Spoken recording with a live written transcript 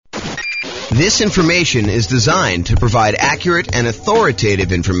This information is designed to provide accurate and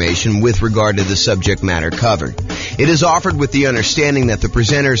authoritative information with regard to the subject matter covered. It is offered with the understanding that the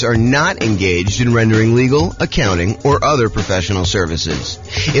presenters are not engaged in rendering legal, accounting, or other professional services.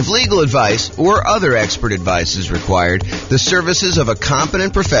 If legal advice or other expert advice is required, the services of a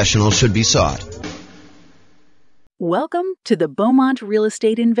competent professional should be sought. Welcome to the Beaumont Real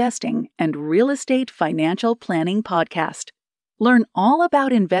Estate Investing and Real Estate Financial Planning Podcast. Learn all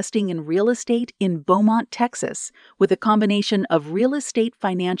about investing in real estate in Beaumont, Texas, with a combination of real estate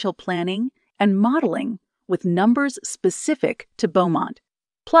financial planning and modeling with numbers specific to Beaumont,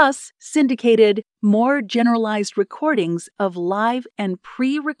 plus syndicated, more generalized recordings of live and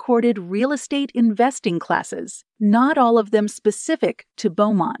pre-recorded real estate investing classes, not all of them specific to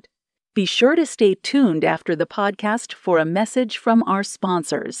Beaumont. Be sure to stay tuned after the podcast for a message from our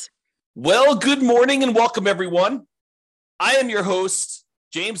sponsors. Well, good morning and welcome, everyone. I am your host,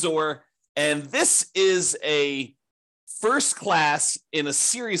 James Orr, and this is a first class in a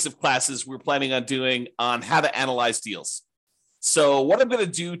series of classes we're planning on doing on how to analyze deals. So what I'm going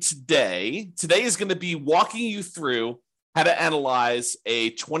to do today is going to be walking you through how to analyze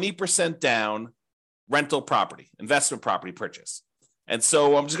a 20% down rental property, investment property purchase. And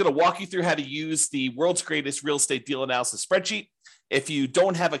so I'm just going to walk you through how to use the world's greatest real estate deal analysis spreadsheet. If you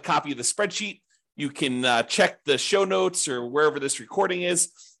don't have a copy of the spreadsheet, you can check the show notes or wherever this recording is.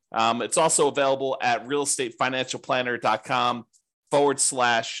 It's also available at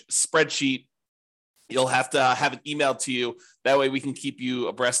realestateFinancialPlanner.com/spreadsheet. You'll have to have it emailed to you. That way we can keep you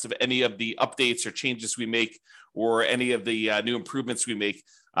abreast of any of the updates or changes we make or any of the new improvements we make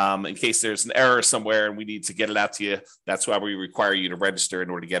in case there's an error somewhere and we need to get it out to you. That's why we require you to register in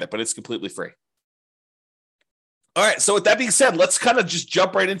order to get it, but it's completely free. All right, so with that being said, let's kind of just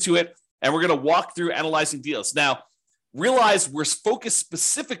jump right into it. And we're going to walk through analyzing deals. Now, realize we're focused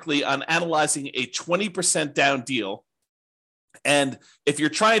specifically on analyzing a 20% down deal. And if you're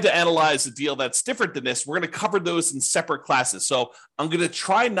trying to analyze a deal that's different than this, we're going to cover those in separate classes. So I'm going to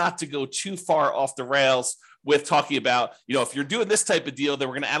try not to go too far off the rails with talking about, if you're doing this type of deal, then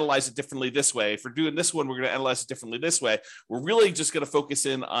we're going to analyze it differently this way. If we're doing this one, we're going to analyze it differently this way. We're really just going to focus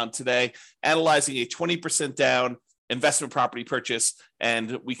in on today, analyzing a 20% down investment property purchase,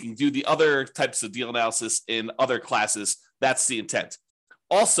 and we can do the other types of deal analysis in other classes. That's the intent.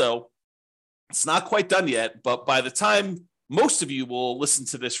 Also, it's not quite done yet, but by the time most of you will listen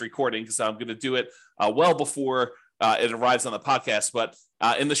to this recording, because I'm going to do it well before it arrives on the podcast, but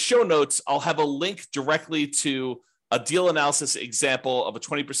in the show notes, I'll have a link directly to a deal analysis example of a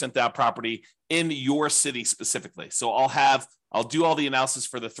 20% down property in your city specifically. So I'll do all the analysis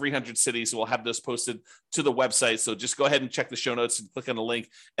for the 300 cities. We'll have those posted to the website. So just go ahead and check the show notes and click on the link,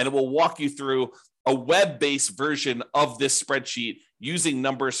 and it will walk you through a web-based version of this spreadsheet using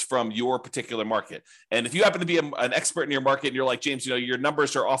numbers from your particular market. And if you happen to be an expert in your market and you're like, James, your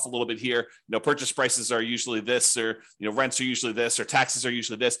numbers are off a little bit here. Purchase prices are usually this, or, rents are usually this, or taxes are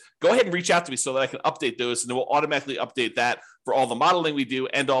usually this. Go ahead and reach out to me so that I can update those, and then we'll automatically update that for all the modeling we do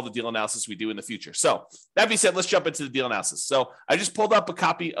and all the deal analysis we do in the future. So that being said, let's jump into the deal analysis. So I just pulled up a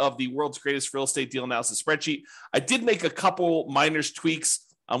copy of the world's greatest real estate deal analysis spreadsheet. I did make a couple minor tweaks.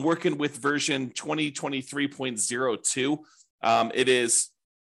 I'm working with version 2023.02. It is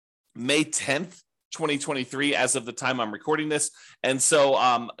May 10th, 2023, as of the time I'm recording this. And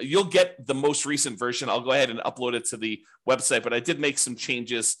so you'll get the most recent version. I'll go ahead and upload it to the website, but I did make some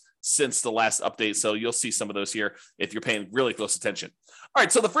changes since the last update. So you'll see some of those here if you're paying really close attention. All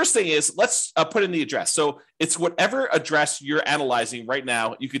right, so the first thing is let's put in the address. So it's whatever address you're analyzing right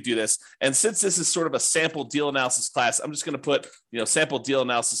now, you could do this. And since this is sort of a sample deal analysis class, I'm just going to put, sample deal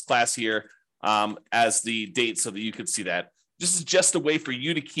analysis class here as the date so that you can see that. This is just a way for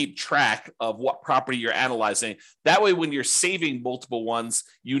you to keep track of what property you're analyzing. That way, when you're saving multiple ones,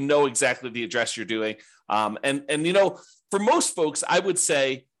 you know exactly the address you're doing. And for most folks, I would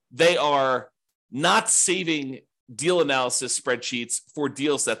say they are not saving deal analysis spreadsheets for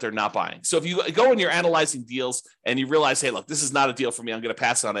deals that they're not buying. So if you go and you're analyzing deals and you realize, hey, look, this is not a deal for me, I'm going to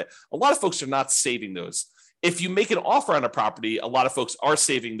pass on it. A lot of folks are not saving those. If you make an offer on a property, a lot of folks are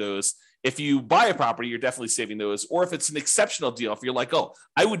saving those. If you buy a property, you're definitely saving those. Or if it's an exceptional deal, if you're like, oh,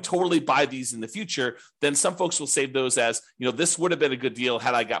 I would totally buy these in the future, then some folks will save those as, this would have been a good deal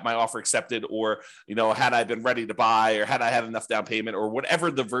had I got my offer accepted, or, had I been ready to buy, or had I had enough down payment, or whatever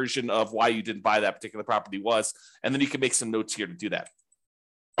the version of why you didn't buy that particular property was. And then you can make some notes here to do that.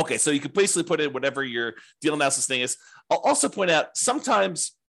 Okay, so you can basically put in whatever your deal analysis thing is. I'll also point out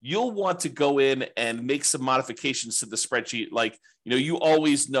sometimes you'll want to go in and make some modifications to the spreadsheet. Like, you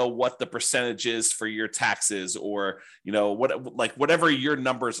always know what the percentage is for your taxes, or, whatever your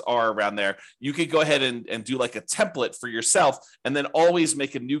numbers are around there. You could go ahead and do like a template for yourself, and then always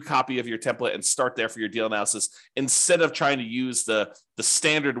make a new copy of your template and start there for your deal analysis, instead of trying to use the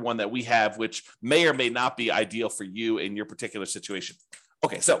standard one that we have, which may or may not be ideal for you in your particular situation.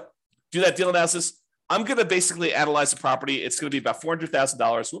 Okay, so do that deal analysis. I'm going to basically analyze the property. It's going to be about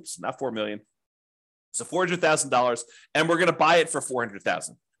 $400,000. Whoops, not $4 million. So $400,000, and we're going to buy it for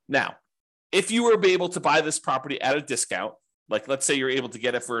 $400,000. Now, if you were able to buy this property at a discount, like let's say you're able to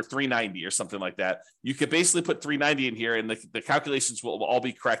get it for $390 or something like that, you could basically put $390 in here, and the calculations will all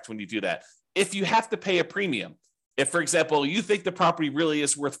be correct when you do that. If you have to pay a premium, if, for example, you think the property really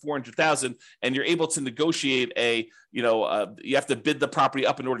is worth $400,000 and you're able to negotiate you have to bid the property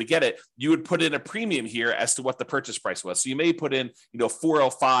up in order to get it, you would put in a premium here as to what the purchase price was. So you may put in,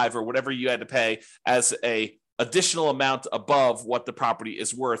 $405 or whatever you had to pay as a additional amount above what the property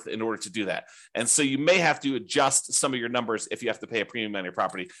is worth in order to do that. And so you may have to adjust some of your numbers if you have to pay a premium on your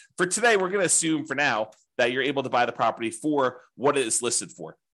property. For today, we're going to assume for now that you're able to buy the property for what it is listed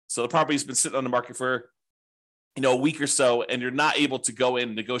for. So the property's been sitting on the market for a week or so, and you're not able to go in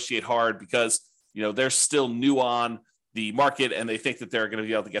and negotiate hard because, they're still new on the market and they think that they're going to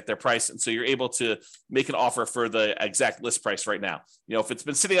be able to get their price. And so you're able to make an offer for the exact list price right now. If it's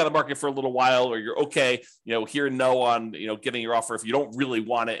been sitting on the market for a little while, or you're okay, hear no on, getting your offer. If you don't really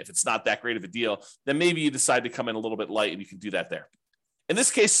want it, if it's not that great of a deal, then maybe you decide to come in a little bit light, and you can do that there. In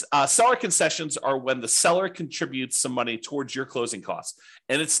this case, seller concessions are when the seller contributes some money towards your closing costs,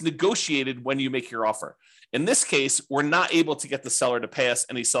 and it's negotiated when you make your offer. In this case, we're not able to get the seller to pay us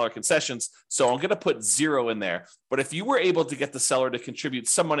any seller concessions, so I'm going to put 0 in there. But if you were able to get the seller to contribute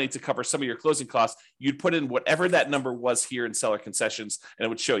some money to cover some of your closing costs, you'd put in whatever that number was here in seller concessions, and it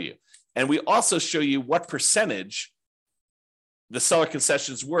would show you. And we also show you what percentage the seller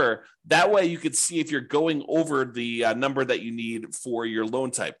concessions were. That way you could see if you're going over the number that you need for your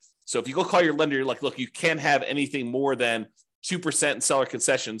loan type. So if you go call your lender, you're like, look, you can't have anything more than 2% in seller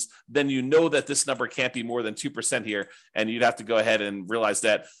concessions, then you know that this number can't be more than 2% here. And you'd have to go ahead and realize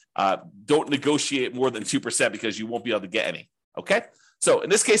that don't negotiate more than 2% because you won't be able to get any. Okay. So in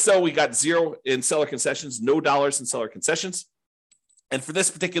this case, though, we got 0 in seller concessions, no dollars in seller concessions. And for this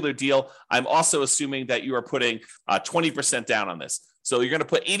particular deal, I'm also assuming that you are putting 20% down on this. So you're going to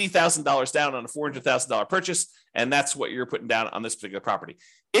put $80,000 down on a $400,000 purchase, and that's what you're putting down on this particular property.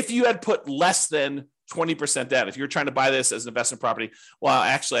 If you had put less than 20% down, if you're trying to buy this as an investment property, well,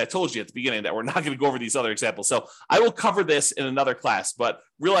 actually, I told you at the beginning that we're not going to go over these other examples. So I will cover this in another class, but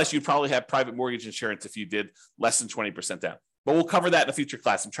realize you'd probably have private mortgage insurance if you did less than 20% down. But we'll cover that in a future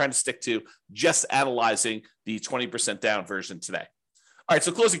class. I'm trying to stick to just analyzing the 20% down version today. All right,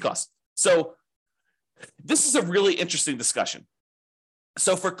 so closing costs. So this is a really interesting discussion.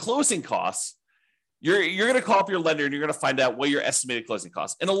 So for closing costs, you're going to call up your lender and you're going to find out what your estimated closing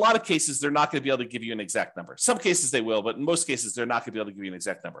costs. In a lot of cases, they're not going to be able to give you an exact number. Some cases they will, but in most cases, they're not going to be able to give you an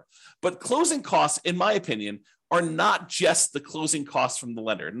exact number. But closing costs, in my opinion, are not just the closing costs from the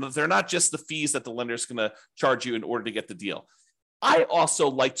lender. They're not just the fees that the lender is going to charge you in order to get the deal. I also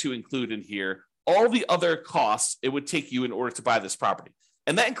like to include in here all the other costs it would take you in order to buy this property.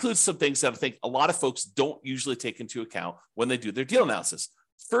 And that includes some things that I think a lot of folks don't usually take into account when they do their deal analysis.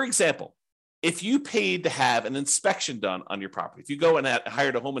 For example, if you paid to have an inspection done on your property, if you go and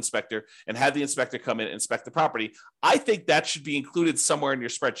hired a home inspector and had the inspector come in and inspect the property, I think that should be included somewhere in your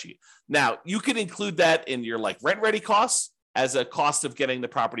spreadsheet. Now, you can include that in your rent ready costs as a cost of getting the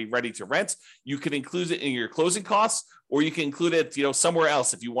property ready to rent. You can include it in your closing costs, or you can include it, somewhere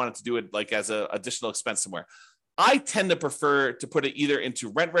else if you wanted to do it as an additional expense somewhere. I tend to prefer to put it either into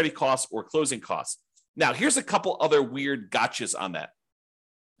rent ready costs or closing costs. Now, here's a couple other weird gotchas on that.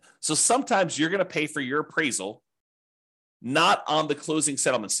 So sometimes you're going to pay for your appraisal, not on the closing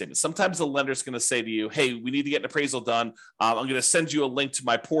settlement statement. Sometimes the lender is going to say to you, hey, we need to get an appraisal done. I'm going to send you a link to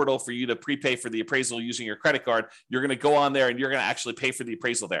my portal for you to prepay for the appraisal using your credit card. You're going to go on there and you're going to actually pay for the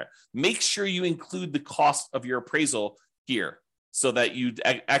appraisal there. Make sure you include the cost of your appraisal here so that you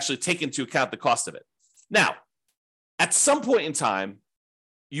actually take into account the cost of it. Now, at some point in time,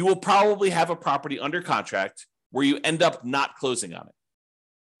 you will probably have a property under contract where you end up not closing on it,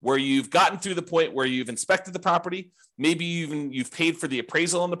 where you've gotten through the point where you've inspected the property, maybe you've paid for the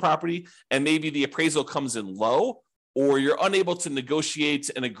appraisal on the property, and maybe the appraisal comes in low, or you're unable to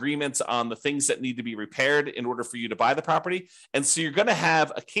negotiate an agreement on the things that need to be repaired in order for you to buy the property. And so you're going to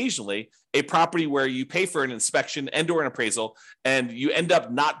have occasionally a property where you pay for an inspection and or an appraisal, and you end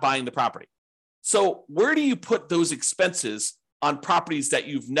up not buying the property. So where do you put those expenses on properties that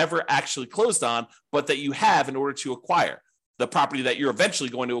you've never actually closed on, but that you have in order to acquire the property that you're eventually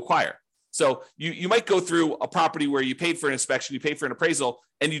going to acquire. So you might go through a property where you paid for an inspection, you paid for an appraisal,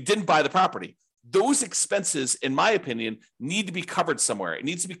 and you didn't buy the property. Those expenses, in my opinion, need to be covered somewhere. It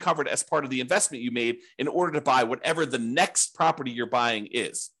needs to be covered as part of the investment you made in order to buy whatever the next property you're buying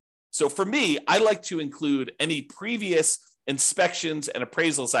is. So for me, I like to include any previous inspections and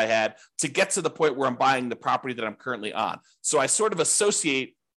appraisals I had to get to the point where I'm buying the property that I'm currently on. So I sort of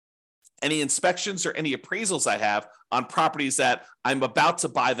associate any inspections or any appraisals I have on properties that I'm about to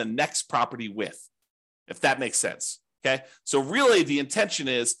buy the next property with, if that makes sense. Okay. So really the intention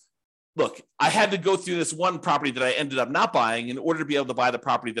is, look, I had to go through this one property that I ended up not buying in order to be able to buy the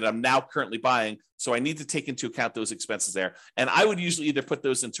property that I'm now currently buying. So I need to take into account those expenses there. And I would usually either put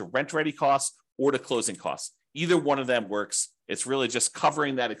those into rent-ready costs or to closing costs. Either one of them works. It's really just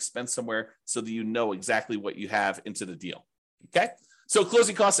covering that expense somewhere so that you know exactly what you have into the deal. Okay. So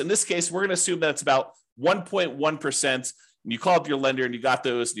closing costs, in this case, we're going to assume that it's about 1.1%. You call up your lender and you got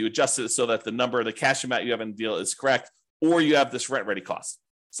those, and you adjust it so that the number, the cash amount you have in the deal is correct, or you have this rent-ready cost.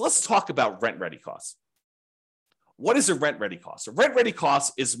 So let's talk about rent-ready costs. What is a rent-ready cost? A rent-ready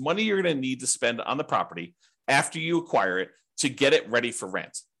cost is money you're going to need to spend on the property after you acquire it to get it ready for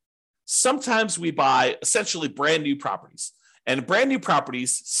rent. Sometimes we buy essentially brand new properties, and brand new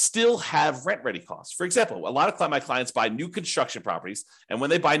properties still have rent-ready costs. For example, a lot of my clients buy new construction properties, and when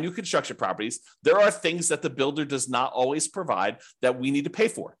they buy new construction properties, there are things that the builder does not always provide that we need to pay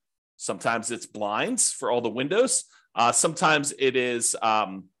for. Sometimes it's blinds for all the windows. Sometimes it is,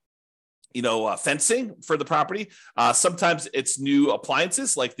 fencing for the property. Sometimes it's new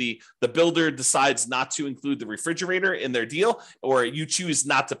appliances, like the builder decides not to include the refrigerator in their deal, or you choose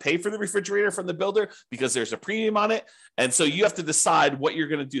not to pay for the refrigerator from the builder because there's a premium on it. And so you have to decide what you're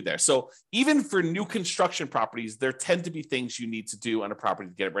going to do there. So even for new construction properties, there tend to be things you need to do on a property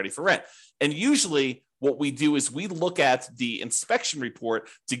to get it ready for rent. And usually what we do is we look at the inspection report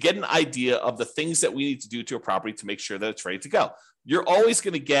to get an idea of the things that we need to do to a property to make sure that it's ready to go. You're always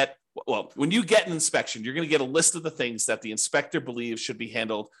going to get, when you get an inspection, you're going to get a list of the things that the inspector believes should be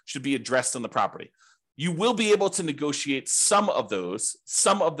handled, should be addressed on the property. You will be able to negotiate some of those,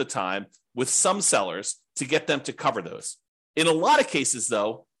 some of the time, with some sellers to get them to cover those. In a lot of cases,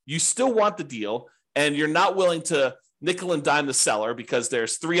 though, you still want the deal and you're not willing to nickel and dime the seller because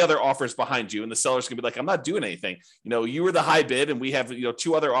there's 3 other offers behind you, and the seller's gonna be like, I'm not doing anything. You were the high bid, and we have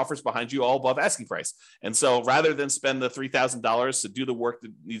 2 other offers behind you, all above asking price. And so rather than spend the $3,000 to do the work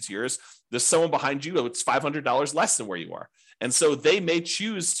that needs yours, there's someone behind you it's $500 less than where you are. And so they may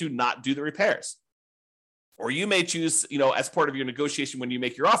choose to not do the repairs. Or you may choose, as part of your negotiation when you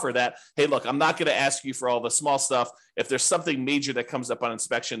make your offer that, hey, look, I'm not going to ask you for all the small stuff. If there's something major that comes up on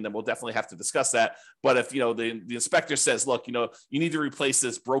inspection, then we'll definitely have to discuss that. But if, the inspector says, look, you need to replace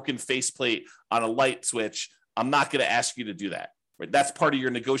this broken faceplate on a light switch, I'm not going to ask you to do that. Right? That's part of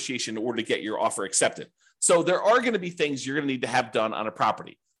your negotiation in order to get your offer accepted. So there are going to be things you're going to need to have done on a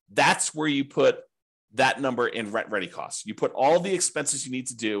property. That's where you put that number in rent-ready costs. You put all the expenses you need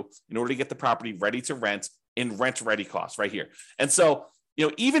to do in order to get the property ready to rent in rent-ready costs right here. And so,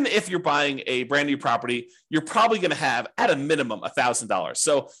 even if you're buying a brand new property, you're probably going to have at a minimum $1,000.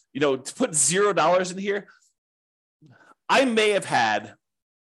 So, to put $0 in here, I may have had,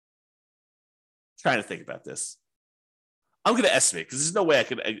 trying to think about this. I'm going to estimate because there's no way I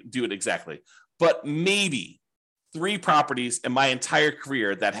could do it exactly, but maybe 3 properties in my entire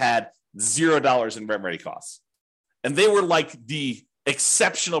career that had $0 in rent-ready costs. And they were like the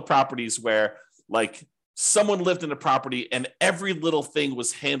exceptional properties where someone lived in a property and every little thing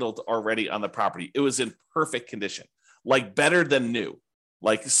was handled already on the property. It was in perfect condition, better than new,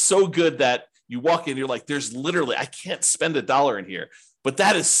 so good that you walk in, you're like, there's literally, I can't spend $1 in here. But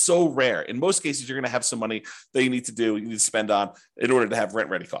that is so rare. In most cases, you're going to have some money that you need to spend on in order to have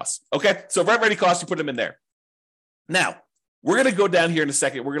rent-ready costs. Okay, so rent-ready costs, you put them in there. Now, we're going to go down here in a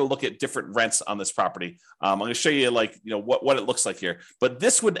second. We're going to look at different rents on this property. I'm going to show you what it looks like here. But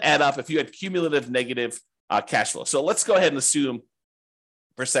this would add up if you had cumulative negative cash flow. So let's go ahead and assume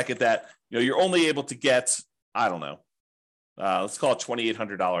for a second that you're only able to get, I don't know, let's call it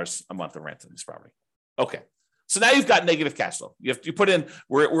 $2,800 a month of rent on this property. Okay. So now you've got negative cash flow. You put in,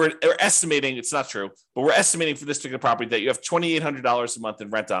 we're estimating, it's not true, but we're estimating for this particular property that you have $2,800 a month in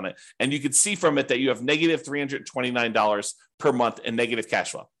rent on it. And you can see from it that you have negative $329 per month in negative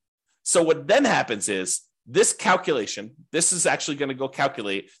cash flow. So what then happens is this calculation, this is actually going to go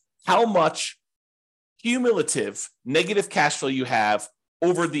calculate how much cumulative negative cash flow you have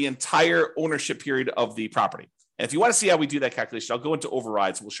over the entire ownership period of the property. And if you want to see how we do that calculation, I'll go into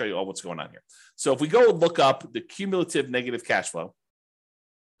overrides and we'll show you all what's going on here. So if we go look up the cumulative negative cash flow,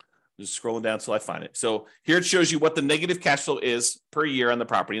 just scrolling down until I find it. So here it shows you what the negative cash flow is per year on the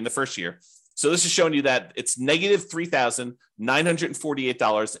property in the first year. So this is showing you that it's negative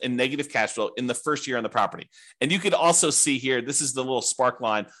 $3,948 in negative cash flow in the first year on the property. And you could also see here, this is the little spark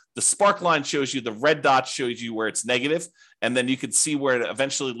line. The spark line shows you, the red dot shows you where it's negative, and then you can see where it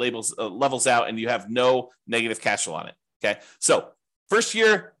eventually levels out and you have no negative cash flow on it. Okay. So first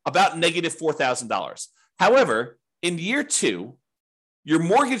year, about negative $4,000. However, in year 2, your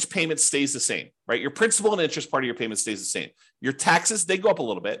mortgage payment stays the same, right? Your principal and interest part of your payment stays the same. Your taxes, they go up a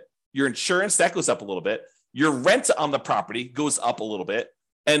little bit. Your insurance, that goes up a little bit. Your rent on the property goes up a little bit.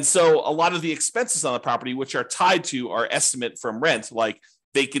 And so a lot of the expenses on the property, which are tied to our estimate from rent, like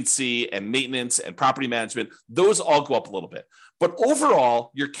vacancy and maintenance and property management, those all go up a little bit. But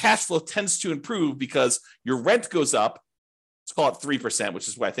overall, your cash flow tends to improve because your rent goes up. Let's call it 3%, which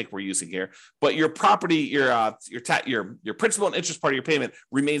is what I think we're using here. But your property, your principal and interest part of your payment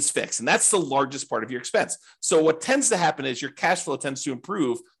remains fixed. And that's the largest part of your expense. So what tends to happen is your cash flow tends to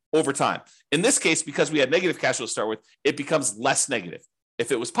improve over time. In this case, because we had negative cash flow to start with, it becomes less negative. If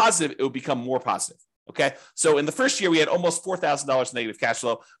it was positive, it would become more positive. Okay. So in the first year, we had almost $4,000 negative cash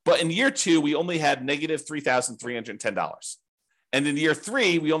flow. But in year 2, we only had negative $3,310. And in year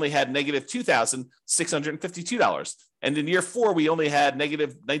 3, we only had negative $2,652. And in year 4, we only had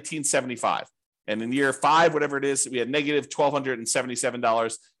negative $1,975. And in year 5, whatever it is, we had negative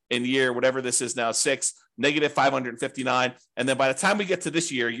 $1,277. In year, whatever this is now, 6, negative $559. And then by the time we get to this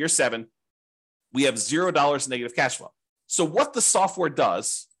year, year 7, we have $0 negative cash flow. So what the software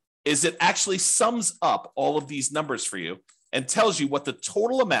does is it actually sums up all of these numbers for you and tells you what the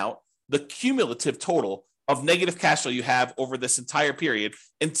total amount, the cumulative total of negative cash flow you have over this entire period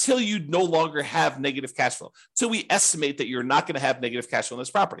until you no longer have negative cash flow. So we estimate that you're not going to have negative cash flow on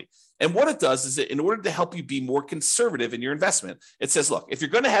this property. And what it does is that in order to help you be more conservative in your investment, it says, look, if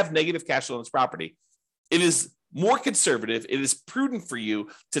you're going to have negative cash flow on this property, it is more conservative. It is prudent for you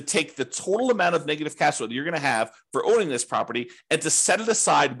to take the total amount of negative cash flow that you're going to have for owning this property and to set it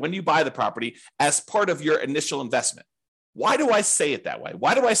aside when you buy the property as part of your initial investment. Why do I say it that way?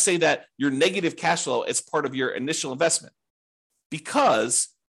 Why do I say that your negative cash flow is part of your initial investment? Because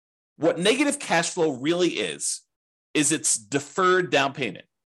what negative cash flow really is it's deferred down payment.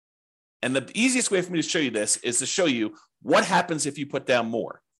 And the easiest way for me to show you this is to show you what happens if you put down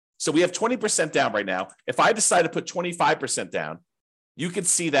more. So we have 20% down right now. If I decide to put 25% down, you can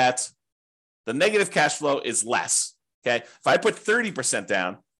see that the negative cash flow is less. Okay. If I put 30%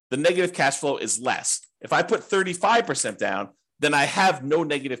 down, the negative cash flow is less. If I put 35% down, then I have no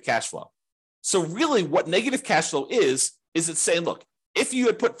negative cash flow. So really what negative cash flow is it's saying, look, if you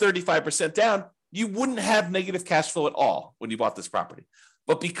had put 35% down, you wouldn't have negative cash flow at all when you bought this property.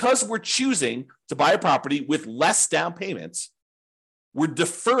 But because we're choosing to buy a property with less down payments, we're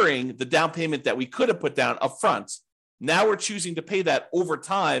deferring the down payment that we could have put down up front. Now we're choosing to pay that over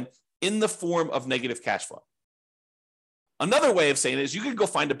time in the form of negative cash flow. Another way of saying it is you could go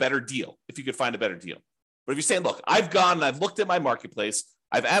find a better deal if you could find a better deal. But if you're saying, look, I've gone and I've looked at my marketplace,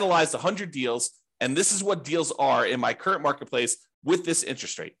 I've analyzed 100 deals, and this is what deals are in my current marketplace with this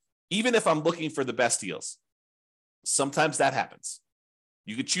interest rate, even if I'm looking for the best deals. Sometimes that happens.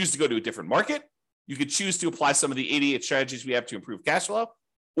 You could choose to go to a different market. You could choose to apply some of the 88 strategies we have to improve cash flow.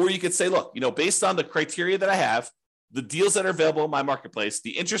 Or you could say, look, based on the criteria that I have, the deals that are available in my marketplace,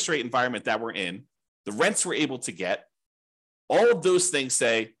 the interest rate environment that we're in, the rents we're able to get, all of those things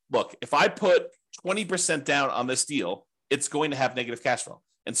say, look, if I put 20% down on this deal, it's going to have negative cash flow.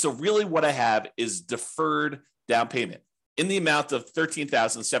 And so really what I have is deferred down payment in the amount of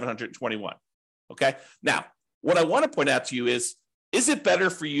 $13,721. Okay. Now, what I want to point out to you is it better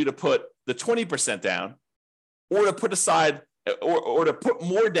for you to put the 20% down or to put aside or to put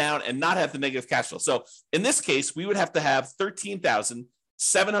more down and not have the negative cash flow? So in this case, we would have to have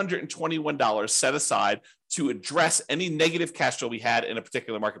 $13,721 set aside to address any negative cash flow we had in a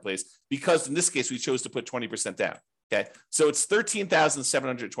particular marketplace, because in this case, we chose to put 20% down. Okay. So it's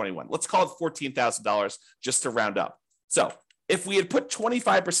 $13,721. Let's call it $14,000 just to round up. So if we had put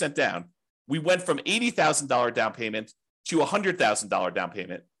 25% down, we went from $80,000 down payment to $100,000 down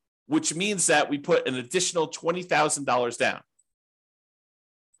payment, which means that we put an additional $20,000 down.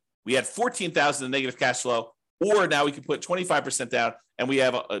 We had $14,000 in negative cash flow, or now we can put 25% down and we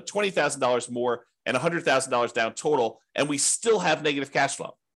have $20,000 more and $100,000 down total, and we still have negative cash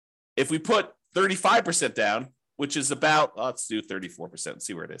flow. If we put 35% down, which is about, let's do 34% and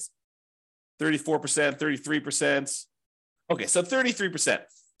see where it is. 34%, 33%. Okay, so 33%.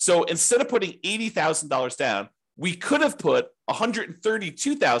 So instead of putting $80,000 down, we could have put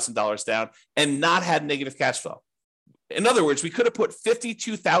 $132,000 down and not had negative cash flow. In other words, we could have put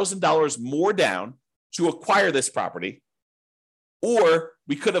 $52,000 more down to acquire this property, or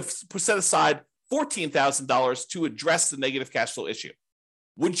we could have set aside $14,000 to address the negative cash flow issue.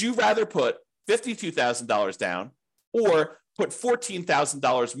 Would you rather put $52,000 down or put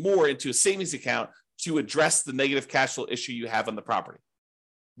 $14,000 more into a savings account to address the negative cash flow issue you have on the property?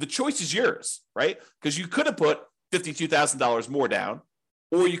 The choice is yours, right? Because you could have put $52,000 more down,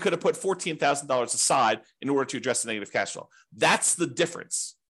 or you could have put $14,000 aside in order to address the negative cash flow. That's the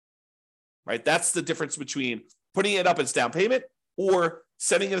difference, right? That's the difference between putting it up as down payment or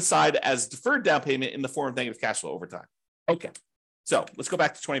setting it aside as deferred down payment in the form of negative cash flow over time. Okay, so let's go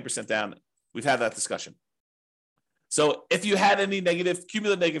back to 20% down. We've had that discussion. So if you had any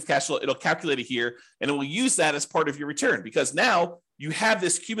cumulative negative cash flow, it'll calculate it here, and it will use that as part of your return, because now you have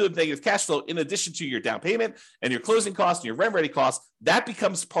this cumulative negative cash flow in addition to your down payment and your closing costs and your rent ready costs. That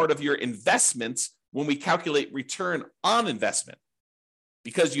becomes part of your investments when we calculate return on investment,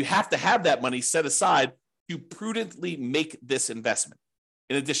 because you have to have that money set aside to prudently make this investment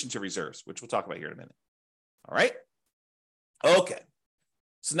in addition to reserves, which we'll talk about here in a minute. All right. Okay.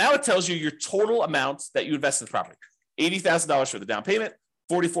 So now it tells you your total amounts that you invest in the property. $80,000 for the down payment,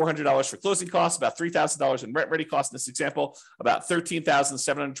 $4,400 for closing costs, about $3,000 in rent ready costs in this example, about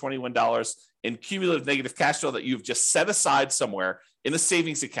 $13,721 in cumulative negative cash flow that you've just set aside somewhere in a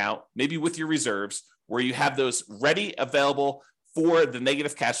savings account, maybe with your reserves, where you have those ready, available for the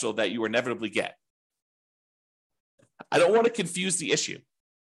negative cash flow that you inevitably get. I don't want to confuse the issue.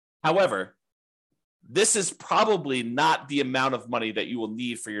 However, this is probably not the amount of money that you will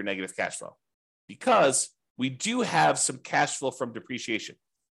need for your negative cash flow, because we do have some cash flow from depreciation.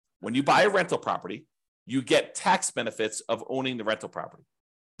 When you buy a rental property, you get tax benefits of owning the rental property.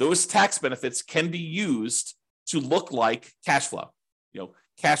 Those tax benefits can be used to look like cash flow,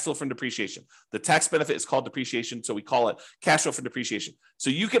 cash flow from depreciation. The tax benefit is called depreciation, so we call it cash flow from depreciation.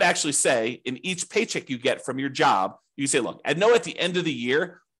 So you could actually say in each paycheck you get from your job, you say, look, I know at the end of the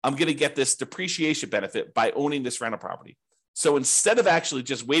year, I'm going to get this depreciation benefit by owning this rental property. So instead of actually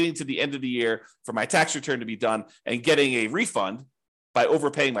just waiting to the end of the year for my tax return to be done and getting a refund by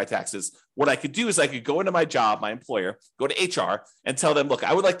overpaying my taxes, what I could do is I could go into my job, my employer, go to HR and tell them, look,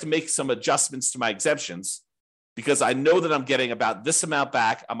 I would like to make some adjustments to my exemptions because I know that I'm getting about this amount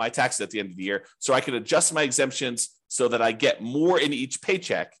back on my taxes at the end of the year. So I could adjust my exemptions so that I get more in each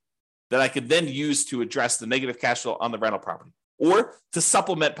paycheck that I could then use to address the negative cash flow on the rental property, or to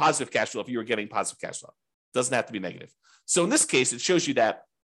supplement positive cash flow if you were getting positive cash flow. It doesn't have to be negative. So in this case, it shows you that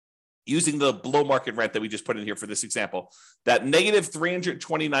using the below market rent that we just put in here for this example, that negative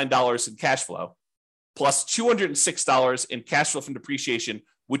 $329 in cash flow plus $206 in cash flow from depreciation,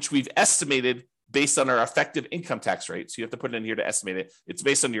 which we've estimated based on our effective income tax rate. So you have to put it in here to estimate it. It's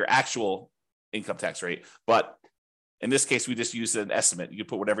based on your actual income tax rate. But in this case, we just use an estimate. You can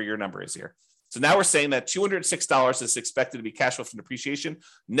put whatever your number is here. So now we're saying that $206 is expected to be cash flow from depreciation,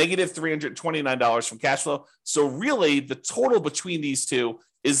 negative $329 from cash flow. So really the total between these two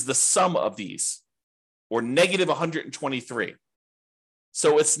is the sum of these, or negative 123.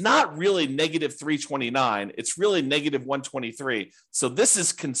 So it's not really negative 329, it's really negative 123. So this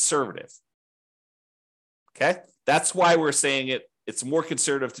is conservative. Okay, that's why we're saying it's more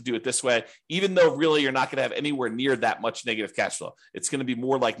conservative to do it this way, even though really you're not going to have anywhere near that much negative cash flow. It's going to be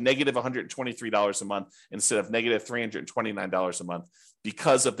more like negative $123 a month instead of negative $329 a month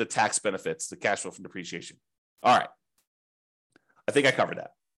because of the tax benefits, the cash flow from depreciation. All right. I think I covered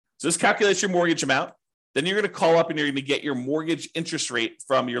that. So this calculates your mortgage amount. Then you're going to call up and you're going to get your mortgage interest rate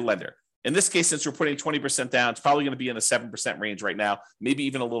from your lender. In this case, since we're putting 20% down, it's probably going to be in the 7% range right now, maybe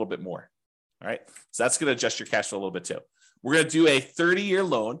even a little bit more. All right. So that's going to adjust your cash flow a little bit too. We're going to do a 30-year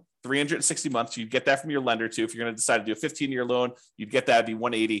loan, 360 months. You'd get that from your lender too. If you're going to decide to do a 15-year loan, you'd get that, it'd be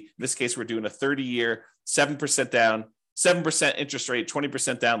 180. In this case, we're doing a 30-year, 7% down, 7% interest rate,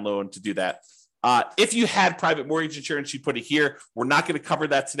 20% down loan to do that. If you had private mortgage insurance, you'd put it here. We're not going to cover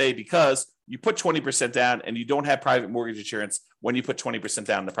that today because you put 20% down and you don't have private mortgage insurance when you put 20%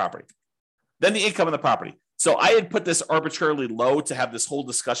 down in the property. Then the income of the property. So I had put this arbitrarily low to have this whole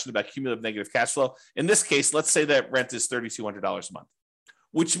discussion about cumulative negative cash flow. In this case, let's say that rent is $3,200 a month,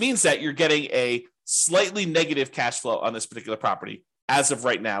 which means that you're getting a slightly negative cash flow on this particular property as of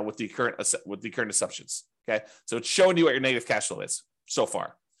right now with the current assumptions. Okay, so it's showing you what your negative cash flow is so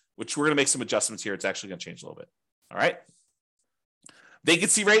far, which we're going to make some adjustments here. It's actually going to change a little bit. All right.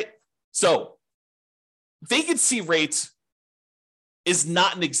 Vacancy rate. So vacancy rate is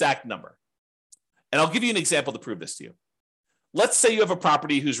not an exact number. And I'll give you an example to prove this to you. let's say you have a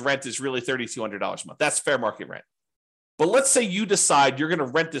property whose rent is really $3,200 a month. That's fair market rent. But let's say you decide you're going to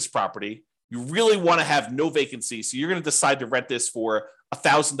rent this property. You really want to have no vacancy. So you're going to decide to rent this for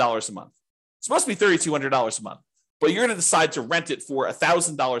 $1,000 a month. It's supposed to be $3,200 a month, but you're going to decide to rent it for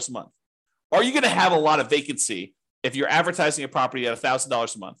 $1,000 a month. Are you going to have a lot of vacancy if you're advertising a property at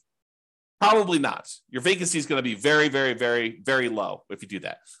 $1,000 a month? Probably not. Your vacancy is going to be very, very, very, very low if you do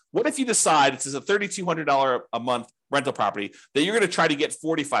that. What if you decide it's a $3,200 a month rental property that you're going to try to get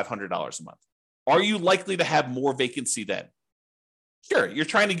 $4,500 a month? Are you likely to have more vacancy then? Sure, you're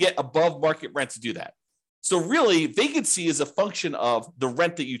trying to get above market rent to do that. So really, vacancy is a function of the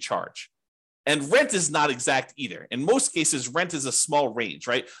rent that you charge. And rent is not exact either. In most cases, rent is a small range,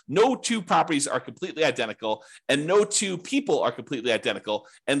 right? No two properties are completely identical, and no two people are completely identical.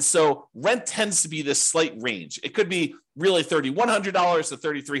 And so rent tends to be this slight range. It could be really $3,100 to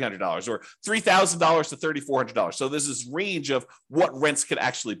 $3,300 or $3,000 to $3,400. So there's this range of what rents could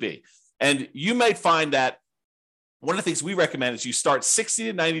actually be. And you might find that one of the things we recommend is you start 60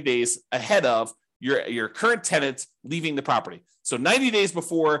 to 90 days ahead of your current tenant leaving the property. So 90 days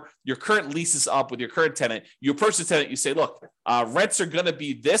before your current lease is up with your current tenant, you approach the tenant, you say, look, rents are going to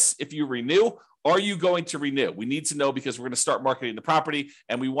be this if you renew. Are you going to renew? We need to know because we're going to start marketing the property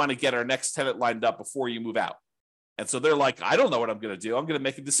and we want to get our next tenant lined up before you move out. And so they're like, I don't know what I'm going to do. I'm going to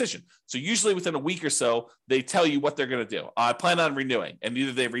make a decision. So usually within a week or so, they tell you what they're going to do. I plan on renewing. And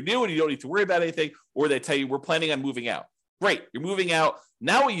either they renew and you don't need to worry about anything, or they tell you we're planning on moving out. Great, you're moving out.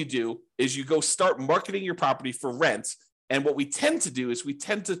 Now what you do is you go start marketing your property for rent. And what we tend to do is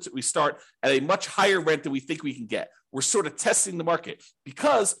we start at a much higher rent than we think we can get. We're sort of testing the market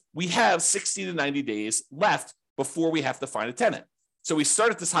because we have 60 to 90 days left before we have to find a tenant. So we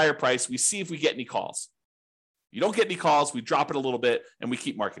start at this higher price. We see if we get any calls. You don't get any calls, we drop it a little bit and we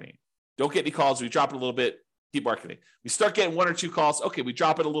keep marketing. Don't get any calls, we drop it a little bit, keep marketing. We start getting one or two calls. Okay, we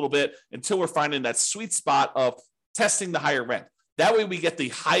drop it a little bit until we're finding that sweet spot of testing the higher rent. That way we get the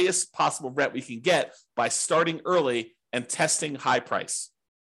highest possible rent we can get by starting early and testing high price.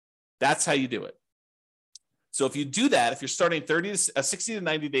 That's how you do it. So if you do that, if you're starting 60 to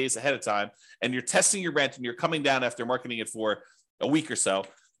 90 days ahead of time and you're testing your rent and you're coming down after marketing it for a week or so,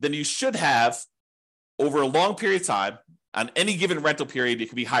 then you should have, over a long period of time, on any given rental period, it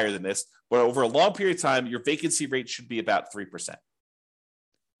could be higher than this, but over a long period of time, your vacancy rate should be about 3%.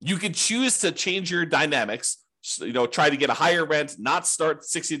 You can choose to change your dynamics, try to get a higher rent, not start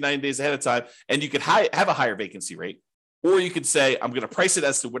 60 to 90 days ahead of time, and you could have a higher vacancy rate. Or you could say, I'm going to price it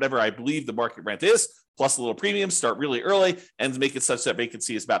as to whatever I believe the market rent is, plus a little premium, start really early, and make it such that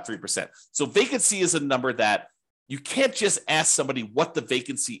vacancy is about 3%. So vacancy is a number that you can't just ask somebody what the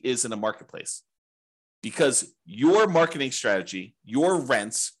vacancy is in a marketplace, because your marketing strategy, your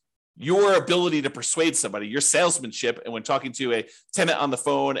rents, your ability to persuade somebody, your salesmanship, and when talking to a tenant on the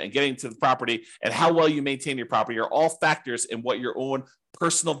phone and getting to the property and how well you maintain your property are all factors in what your own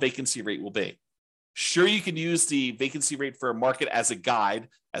personal vacancy rate will be. Sure, you can use the vacancy rate for a market as a guide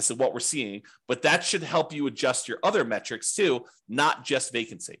as to what we're seeing, but that should help you adjust your other metrics too, not just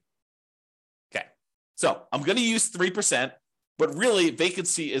vacancy. Okay, so I'm going to use 3%. But really,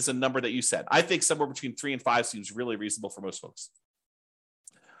 vacancy is a number that you said. I think somewhere between 3 and 5 seems really reasonable for most folks.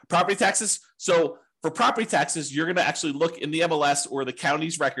 Property taxes. So for property taxes, you're going to actually look in the MLS or the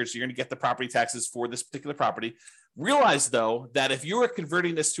county's records. You're going to get the property taxes for this particular property. Realize, though, that if you are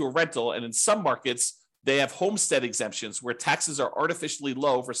converting this to a rental, and in some markets, they have homestead exemptions where taxes are artificially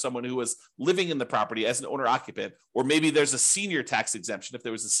low for someone who is living in the property as an owner occupant, or maybe there's a senior tax exemption if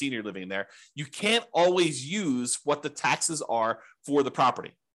there was a senior living there. You can't always use what the taxes are for the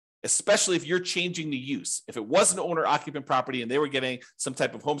property, especially if you're changing the use. If it was an owner occupant property and they were getting some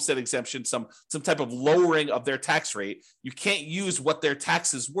type of homestead exemption, some type of lowering of their tax rate, you can't use what their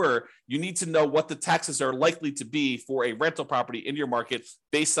taxes were. You need to know what the taxes are likely to be for a rental property in your market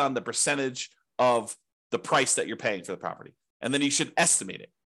based on the percentage of the price that you're paying for the property. And then you should estimate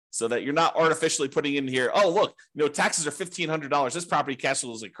it so that you're not artificially putting in here, oh, look, taxes are $1,500. This property cash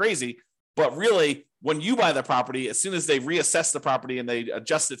flows like crazy. But really, when you buy the property, as soon as they reassess the property and they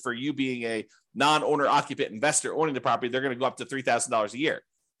adjust it for you being a non-owner occupant investor owning the property, they're going to go up to $3,000 a year.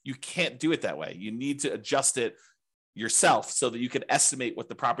 You can't do it that way. You need to adjust it yourself so that you can estimate what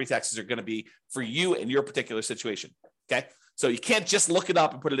the property taxes are going to be for you in your particular situation. Okay. So you can't just look it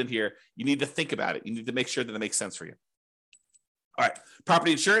up and put it in here. You need to think about it. You need to make sure that it makes sense for you. All right.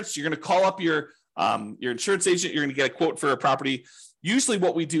 Property insurance. You're going to call up your insurance agent. You're going to get a quote for a property. Usually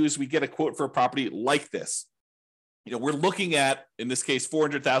what we do is we get a quote for a property like this. We're looking at, in this case,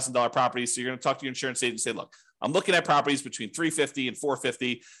 $400,000 properties. So you're going to talk to your insurance agent and say, look, I'm looking at properties between $350,000 and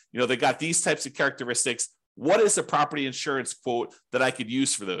 $450,000. They got these types of characteristics. what is a property insurance quote that I could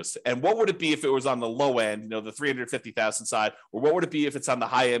use for those? And what would it be if it was on the low end, the 350,000 side, or what would it be if it's on the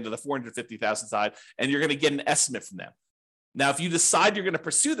high end of the 450,000 side? And you're going to get an estimate from them. Now, if you decide you're going to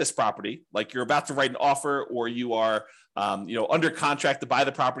pursue this property, like you're about to write an offer, or you are, under contract to buy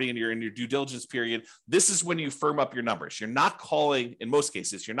the property and you're in your due diligence period, this is when you firm up your numbers. You're not calling, in most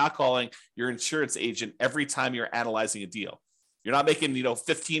cases, you're not calling your insurance agent every time you're analyzing a deal. You're not making,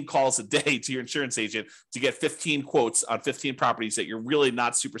 15 calls a day to your insurance agent to get 15 quotes on 15 properties that you're really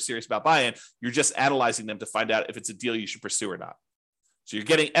not super serious about buying. You're just analyzing them to find out if it's a deal you should pursue or not. So you're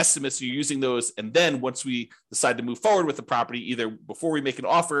getting estimates, you're using those. And then once we decide to move forward with the property, either before we make an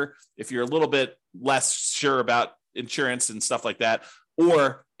offer, if you're a little bit less sure about insurance and stuff like that,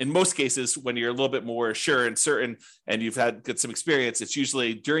 or in most cases, when you're a little bit more sure and certain and you've got some experience, it's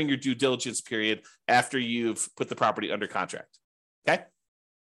usually during your due diligence period after you've put the property under contract. Okay.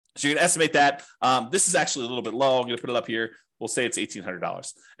 So you're going to estimate that. This is actually a little bit low. I'm going to put it up here. We'll say it's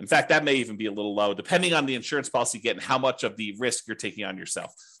 $1,800. In fact, that may even be a little low, depending on the insurance policy you get and how much of the risk you're taking on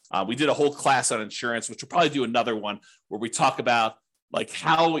yourself. We did a whole class on insurance, which we'll probably do another one where we talk about like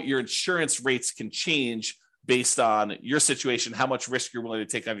how your insurance rates can change based on your situation, how much risk you're willing to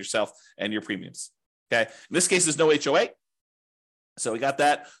take on yourself and your premiums. Okay. In this case, there's no HOA. So we got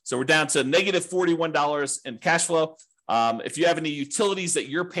that. So we're down to negative $41 in cash flow. If you have any utilities that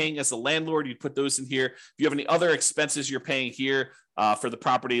you're paying as a landlord, you put those in here. If you have any other expenses you're paying here for the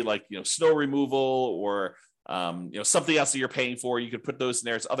property, like snow removal or something else that you're paying for, you could put those in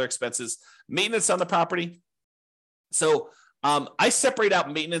there as other expenses. Maintenance on the property. So I separate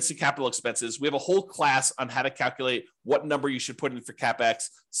out maintenance and capital expenses. We have a whole class on how to calculate what number you should put in for CapEx.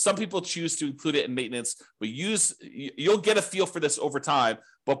 Some people choose to include it in maintenance, but you'll get a feel for this over time.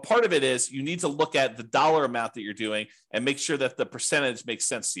 But part of it is you need to look at the dollar amount that you're doing and make sure that the percentage makes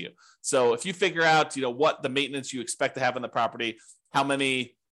sense to you. So if you figure out, what the maintenance you expect to have on the property, how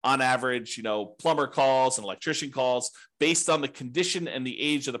many on average, plumber calls and electrician calls based on the condition and the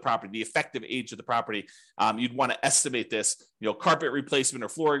age of the property, the effective age of the property. You'd want to estimate this, carpet replacement or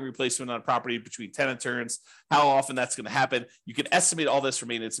flooring replacement on a property between tenant turns, how often that's going to happen. You can estimate all this for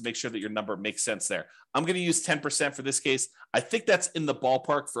maintenance and make sure that your number makes sense there. I'm going to use 10% for this case. I think that's in the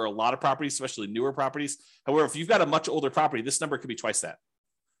ballpark for a lot of properties, especially newer properties. However, if you've got a much older property, this number could be twice that.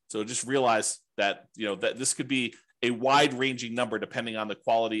 So just realize that, that this could be a wide-ranging number depending on the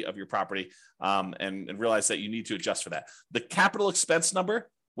quality of your property, and realize that you need to adjust for that. The capital expense number,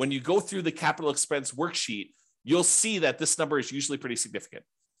 when you go through the capital expense worksheet, you'll see that this number is usually pretty significant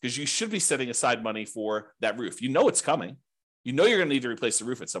because you should be setting aside money for that roof. It's coming. You're going to need to replace the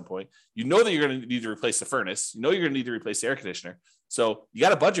roof at some point. That you're going to need to replace the furnace. You're going to need to replace the air conditioner. So you got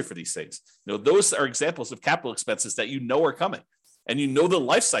to budget for these things. Those are examples of capital expenses that are coming. And the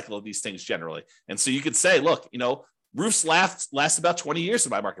life cycle of these things generally. And so you could say, look, roofs last about 20 years in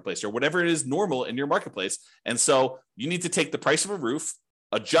my marketplace or whatever it is normal in your marketplace. And so you need to take the price of a roof,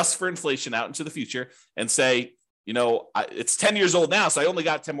 adjust for inflation out into the future and say, it's 10 years old now, so I only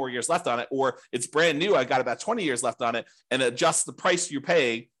got 10 more years left on it. Or it's brand new, I got about 20 years left on it, and adjust the price you're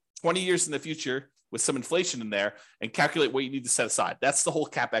paying 20 years in the future with some inflation in there and calculate what you need to set aside. That's the whole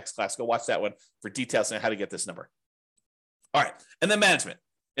CapEx class. Go watch that one for details on how to get this number. All right. And then management.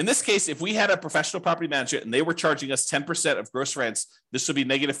 In this case, if we had a professional property manager and they were charging us 10% of gross rents, this would be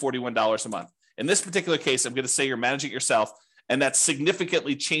negative $41 a month. In this particular case, I'm going to say you're managing it yourself, and that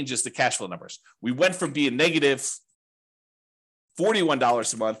significantly changes the cash flow numbers. We went from being negative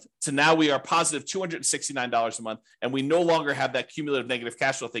 $41 a month to now we are positive $269 a month, and we no longer have that cumulative negative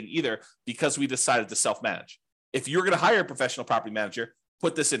cash flow thing either because we decided to self-manage. If you're going to hire a professional property manager,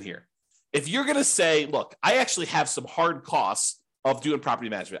 put this in here. If you're going to say, look, I actually have some hard costs of doing property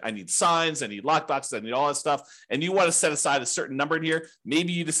management. I need signs, I need lockboxes, I need all that stuff. And you want to set aside a certain number in here.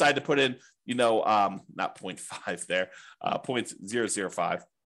 Maybe you decide to put in, not 0.5 there, 0.005.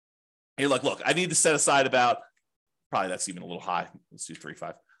 You're like, look, I need to set aside about, probably that's even a little high. Let's do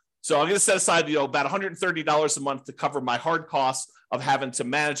 3.5. So I'm going to set aside, about $130 a month to cover my hard costs of having to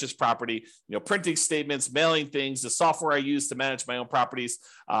manage this property, printing statements, mailing things, the software I use to manage my own properties,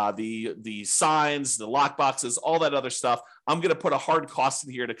 the signs, the lock boxes, all that other stuff. I'm going to put a hard cost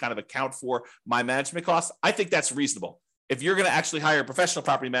in here to kind of account for my management costs. I think that's reasonable. If you're going to actually hire a professional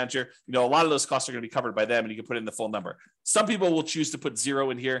property manager, a lot of those costs are going to be covered by them and you can put in the full number. Some people will choose to put 0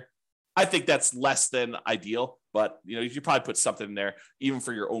 in here. I think that's less than ideal, but you should probably put something in there even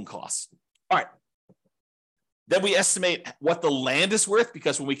for your own costs. All right. Then we estimate what the land is worth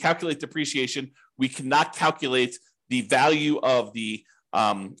because when we calculate depreciation, we cannot calculate the value of the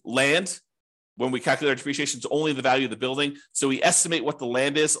land when we calculate our depreciation, it's only the value of the building. So we estimate what the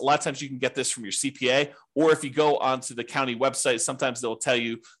land is. A lot of times you can get this from your CPA, or if you go onto the county website, sometimes they'll tell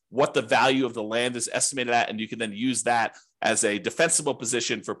you what the value of the land is estimated at, and you can then use that as a defensible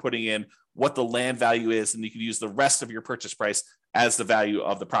position for putting in what the land value is, and you can use the rest of your purchase price as the value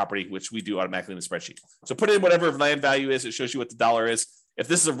of the property, which we do automatically in the spreadsheet. So put in whatever land value is. It shows you what the dollar is. If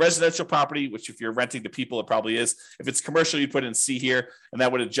this is a residential property, which if you're renting to people, it probably is. If it's commercial, you put in C here, and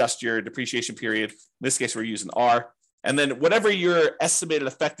that would adjust your depreciation period. In this case, we're using R. And then whatever your estimated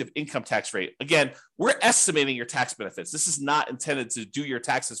effective income tax rate, again, we're estimating your tax benefits. This is not intended to do your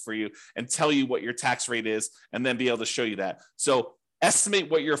taxes for you and tell you what your tax rate is and then be able to show you that. So estimate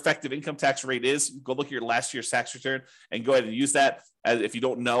what your effective income tax rate is. Go look at your last year's tax return and go ahead and use that. If you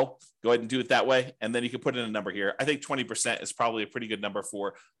don't know, go ahead and do it that way. And then you can put in a number here. I think 20% is probably a pretty good number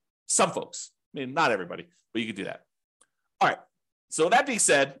for some folks. I mean, not everybody, but you can do that. All right. So that being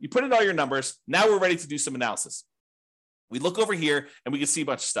said, you put in all your numbers. Now we're ready to do some analysis. We look over here and we can see a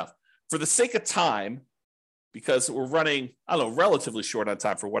bunch of stuff. For the sake of time, because we're running, I don't know, relatively short on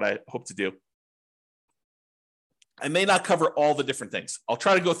time for what I hope to do, I may not cover all the different things. I'll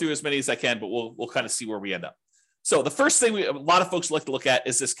try to go through as many as I can, but we'll kind of see where we end up. So the first thing a lot of folks like to look at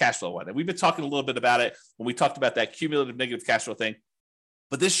is this cash flow one. And we've been talking a little bit about it when we talked about that cumulative negative cash flow thing.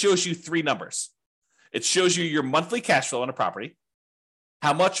 But this shows you three numbers. It shows you your monthly cash flow on a property,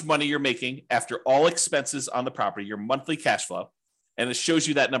 how much money you're making after all expenses on the property, your monthly cash flow. And it shows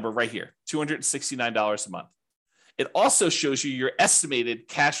you that number right here, $269 a month. It also shows you your estimated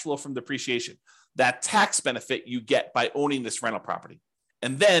cash flow from depreciation, that tax benefit you get by owning this rental property.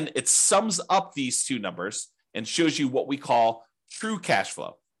 And then it sums up these two numbers and shows you what we call true cash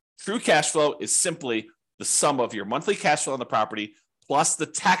flow. True cash flow is simply the sum of your monthly cash flow on the property plus the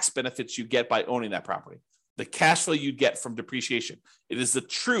tax benefits you get by owning that property, the cash flow you get from depreciation. It is the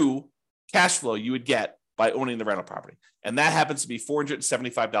true cash flow you would get by owning the rental property. And that happens to be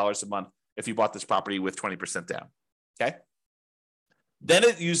 $475 a month if you bought this property with 20% down, okay? Then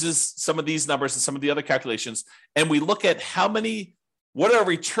it uses some of these numbers and some of the other calculations, and we look at what our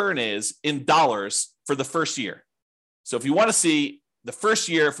return is in dollars for the first year. So if you want to see the first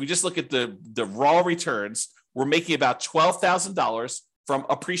year, if we just look at the raw returns, we're making about $12,000 from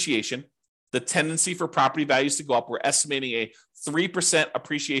appreciation. The tendency for property values to go up, we're estimating a 3%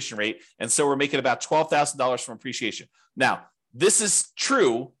 appreciation rate, and so we're making about $12,000 from appreciation. Now, this is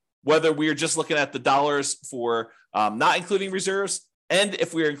true whether we are just looking at the dollars for not including reserves, and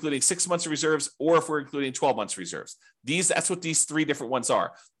if we're including 6 months of reserves, or if we're including 12 months of reserves. That's what these three different ones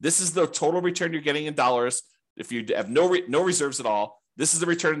are. This is the total return you're getting in dollars if you have no reserves at all. This is the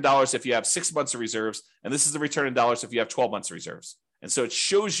return in dollars if you have 6 months of reserves, and this is the return in dollars if you have 12 months of reserves. And so it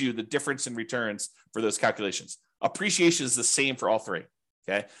shows you the difference in returns for those calculations. Appreciation is the same for all three,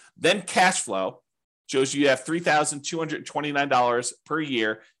 okay? Then cash flow shows you have $3,229 per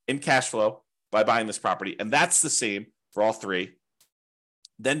year in cash flow by buying this property, and that's the same for all three.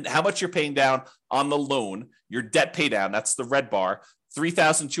 Then how much you're paying down on the loan, your debt pay down, that's the red bar.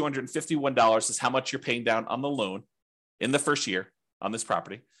 $3,251 is how much you're paying down on the loan in the first year on this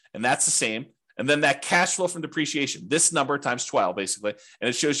property. And that's the same. And then that cash flow from depreciation, this number times 12, basically. And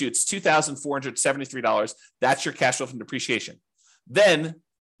it shows you it's $2,473. That's your cash flow from depreciation. Then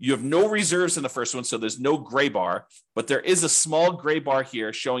you have no reserves in the first one, so there's no gray bar, but there is a small gray bar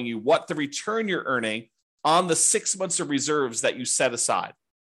here showing you what the return you're earning on the 6 months of reserves that you set aside.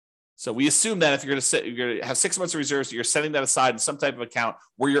 So we assume that if you're going to have 6 months of reserves, you're setting that aside in some type of account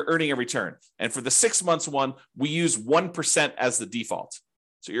where you're earning a return. And for the 6 months one, we use 1% as the default.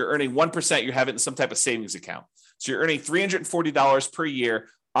 So you're earning 1%, you have it in some type of savings account. So you're earning $340 per year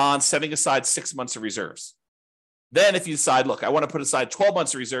on setting aside 6 months of reserves. Then if you decide, look, I want to put aside 12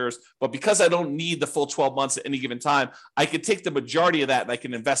 months of reserves, but because I don't need the full 12 months at any given time, I can take the majority of that and I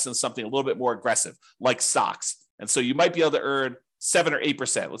can invest in something a little bit more aggressive, like stocks. And so you might be able to earn 7 or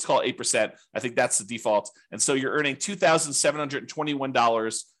 8%. Let's call it 8%. I think that's the default. And so you're earning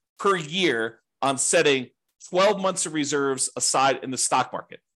 $2,721 per year on setting 12 months of reserves aside in the stock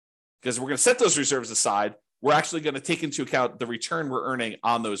market. Because we're going to set those reserves aside, we're actually going to take into account the return we're earning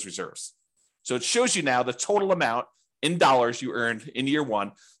on those reserves. So it shows you now the total amount in dollars you earned in year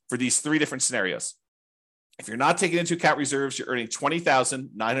one for these three different scenarios. If you're not taking into account reserves, you're earning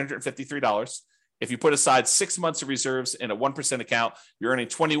 $20,953. If you put aside 6 months of reserves in a 1% account, you're earning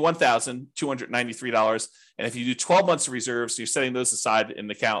 $21,293. And if you do 12 months of reserves, so you're setting those aside in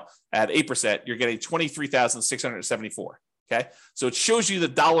the account at 8%, you're getting $23,674. Okay. So it shows you the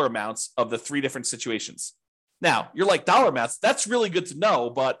dollar amounts of the three different situations. Now, you're like, dollar amounts, that's really good to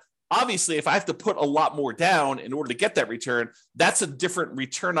know, but Obviously, if I have to put a lot more down in order to get that return, that's a different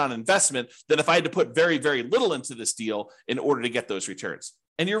return on investment than if I had to put very, very little into this deal in order to get those returns.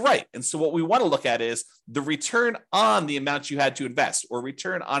 And you're right. And so what we want to look at is the return on the amount you had to invest, or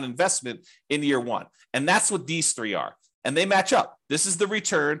return on investment in year one. And that's what these three are. And they match up. This is the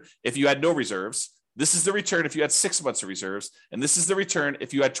return if you had no reserves. This is the return if you had 6 months of reserves. And this is the return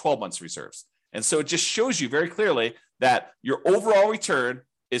if you had 12 months of reserves. And so it just shows you very clearly that your overall return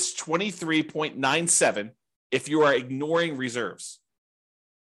is 23.97 if you are ignoring reserves,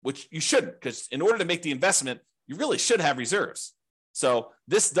 which you shouldn't, because in order to make the investment, you really should have reserves. So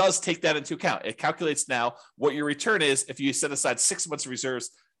this does take that into account. It calculates now what your return is if you set aside 6 months of reserves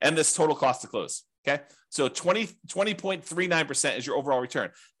and this total cost to close. Okay. So 20.39% is your overall return.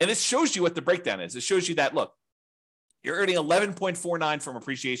 And it shows you what the breakdown is. It shows you that, look, you're earning 11.49 from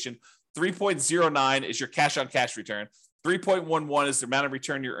appreciation. 3.09 is your cash on cash return. 3.11 is the amount of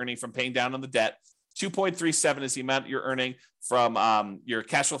return you're earning from paying down on the debt. 2.37 is the amount you're earning from your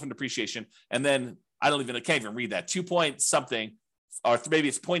cash flow from depreciation. And then I can't even read that. 2 point something, or maybe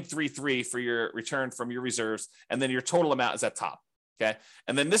it's 0.33 for your return from your reserves. And then your total amount is at top. Okay.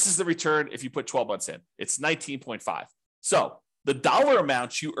 And then this is the return if you put 12 months in. It's 19.5. So the dollar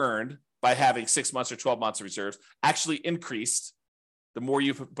amount you earned by having 6 months or 12 months of reserves actually increased the more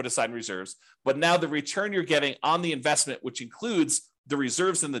you put aside in reserves. But now the return you're getting on the investment, which includes the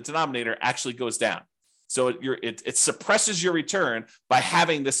reserves in the denominator, actually goes down. So it suppresses your return by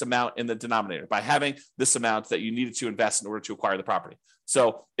having this amount in the denominator, by having this amount that you needed to invest in order to acquire the property.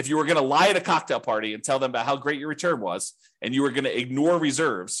 So if you were going to lie at a cocktail party and tell them about how great your return was, and you were going to ignore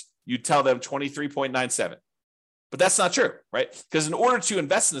reserves, you'd tell them 23.97. But that's not true, right? Because in order to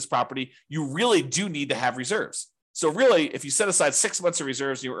invest in this property, you really do need to have reserves. So really, if you set aside 6 months of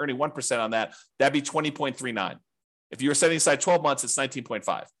reserves and you were earning 1% on that, that'd be 20.39. If you were setting aside 12 months, it's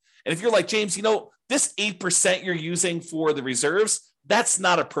 19.5. And if you're like, James, this 8% you're using for the reserves, that's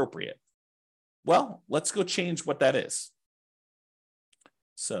not appropriate. Well, let's go change what that is.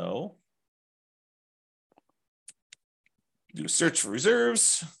 So do a search for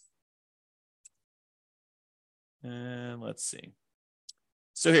reserves. And let's see.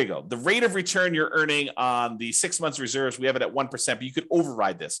 So here you go. The rate of return you're earning on the 6 months reserves, we have it at 1%, but you could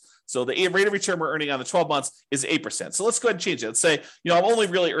override this. So the rate of return we're earning on the 12 months is 8%. So let's go ahead and change it. Let's say, I'm only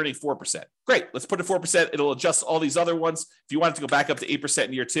really earning 4%. Great. Let's put it 4%. It'll adjust all these other ones. If you want it to go back up to 8%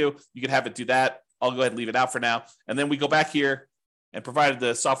 in year two, you can have it do that. I'll go ahead and leave it out for now. And then we go back here, and provided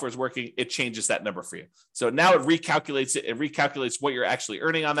the software is working, it changes that number for you. So now it recalculates it. It recalculates what you're actually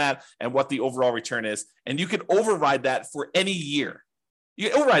earning on that and what the overall return is. And you can override that for any year. You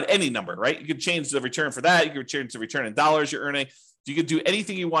can override any number, right? You can change the return for that. You can change the return in dollars you're earning. You can do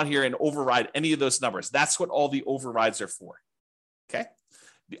anything you want here and override any of those numbers. That's what all the overrides are for. Okay.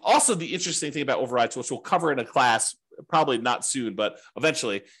 Also, the interesting thing about overrides, which we'll cover in a class, probably not soon, but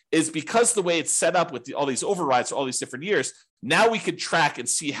eventually, is because the way it's set up with all these overrides for all these different years, now we could track and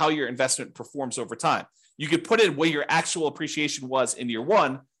see how your investment performs over time. You could put in what your actual appreciation was in year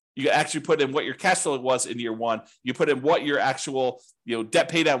one. You actually put in what your cash flow was in year one. You put in what your actual debt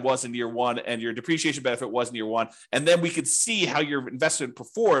pay down was in year one and your depreciation benefit was in year one. And then we could see how your investment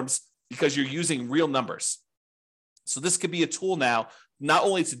performs because you're using real numbers. So this could be a tool now, not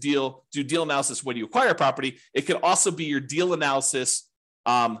only to do deal analysis when you acquire a property, it could also be your deal analysis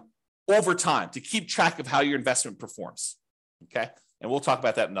over time to keep track of how your investment performs. Okay. And we'll talk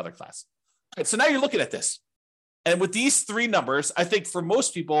about that in another class. All right, so now you're looking at this. And with these three numbers, I think for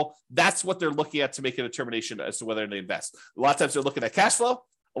most people, that's what they're looking at to make a determination as to whether they invest. A lot of times they're looking at cash flow.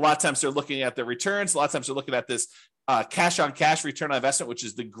 A lot of times they're looking at their returns. A lot of times they're looking at this cash on cash return on investment, which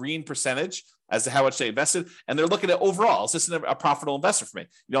is the green percentage as to how much they invested. And they're looking at overall, is this a profitable investment for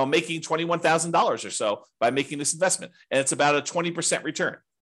me? I'm making $21,000 or so by making this investment. And it's about a 20% return.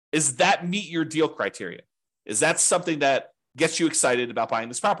 Does that meet your deal criteria? Is that something that gets you excited about buying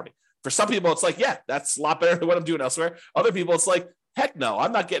this property? For some people, it's like, yeah, that's a lot better than what I'm doing elsewhere. Other people, it's like, heck no,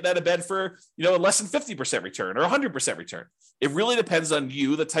 I'm not getting out of bed for, less than 50% return or 100% return. It really depends on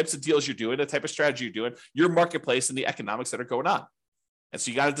you, the types of deals you're doing, the type of strategy you're doing, your marketplace, and the economics that are going on. And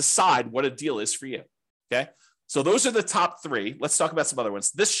so you got to decide what a deal is for you. Okay. So those are the top three. Let's talk about some other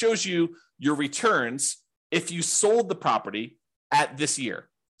ones. This shows you your returns if you sold the property at this year.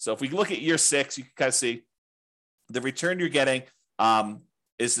 So if we look at year 6, you can kind of see the return you're getting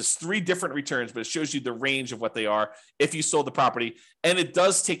is this 3 different returns, but it shows you the range of what they are if you sold the property. And it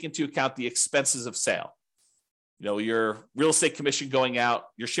does take into account the expenses of sale. Your real estate commission going out,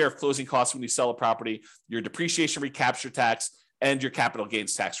 your share of closing costs when you sell a property, your depreciation recapture tax, and your capital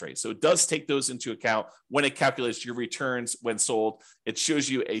gains tax rate. So it does take those into account when it calculates your returns when sold. It shows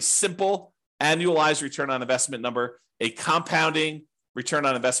you a simple annualized return on investment number, a compounding return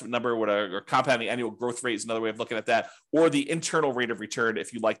on investment number, or compounding annual growth rate is another way of looking at that, or the internal rate of return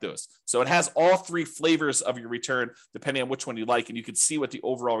if you like those. So it has all three flavors of your return, depending on which one you like, and you can see what the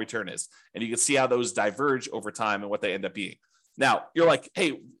overall return is. And you can see how those diverge over time and what they end up being. Now, you're like,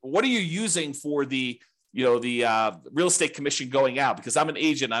 hey, what are you using for the real estate commission going out? Because I'm an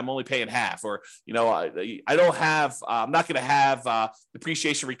agent, I'm only paying half, or, I don't have, I'm not going to have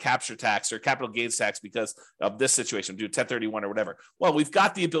depreciation recapture tax or capital gains tax because of this situation, do 1031 or whatever. Well, we've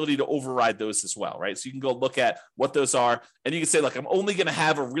got the ability to override those as well, right? So you can go look at what those are, and you can say, look, I'm only going to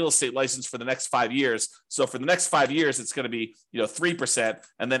have a real estate license for the next 5 years. So for the next 5 years, it's going to be, 3%.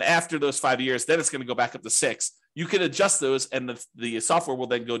 And then after those 5 years, then it's going to go back up to 6%. You can adjust those, and the software will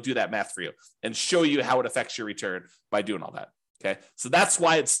then go do that math for you and show you how it affects your return by doing all that. Okay, so that's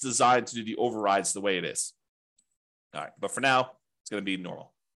why it's designed to do the overrides the way it is. All right, but for now, it's going to be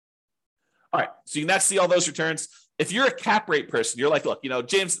normal. All right, so you can now see all those returns. If you're a cap rate person, you're like, look,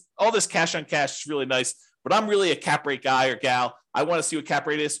 James, all this cash on cash is really nice, but I'm really a cap rate guy or gal. I want to see what cap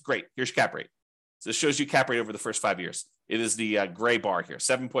rate is. Great, here's your cap rate. So it shows you cap rate over the first 5 years. It is the gray bar here,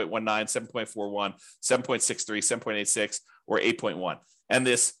 7.19, 7.41, 7.63, 7.86, or 8.1. And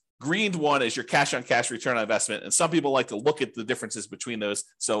this greened one is your cash on cash return on investment. And some people like to look at the differences between those.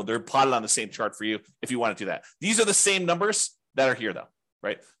 So they're plotted on the same chart for you if you want to do that. These are the same numbers that are here though,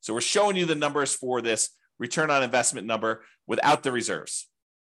 right? So we're showing you the numbers for this return on investment number without the reserves.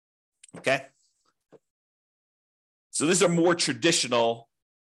 Okay. So these are more traditional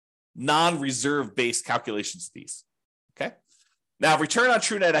non-reserve based calculations of these. Okay. Now, return on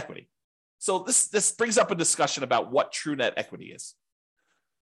true net equity. So this brings up a discussion about what true net equity is.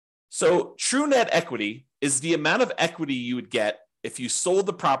 So true net equity is the amount of equity you would get if you sold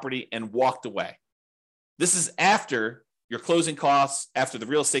the property and walked away. This is after your closing costs, after the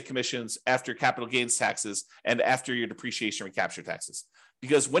real estate commissions, after capital gains taxes, and after your depreciation recapture taxes.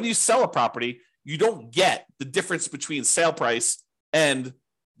 Because when you sell a property, you don't get the difference between sale price and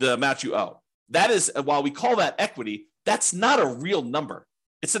the amount you owe. That is, while we call that equity, that's not a real number.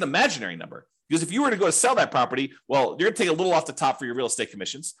 It's an imaginary number. Because if you were to go to sell that property, well, you're going to take a little off the top for your real estate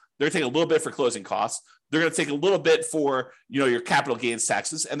commissions. They're going to take a little bit for closing costs. They're going to take a little bit for, your capital gains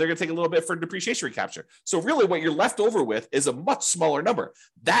taxes, and they're going to take a little bit for depreciation recapture. So really what you're left over with is a much smaller number.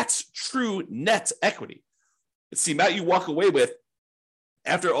 That's true net equity. It's the amount you walk away with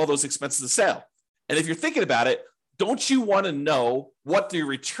after all those expenses of sale. And if you're thinking about it, don't you want to know what the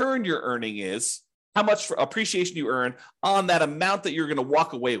return you're earning is, how much for appreciation you earn on that amount that you're going to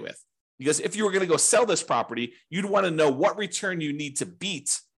walk away with? Because if you were going to go sell this property, you'd want to know what return you need to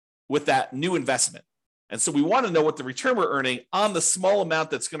beat with that new investment. And so we want to know what the return we're earning on the small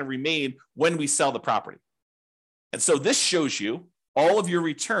amount that's going to remain when we sell the property. And so this shows you all of your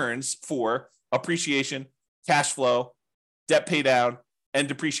returns for appreciation, cash flow, debt pay down, and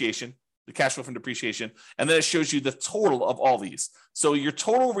depreciation, the cash flow from depreciation. And then it shows you the total of all these. So your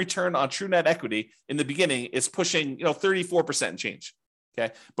total return on true net equity in the beginning is pushing, 34% and change.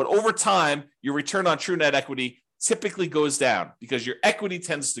 Okay. But over time, your return on true net equity typically goes down because your equity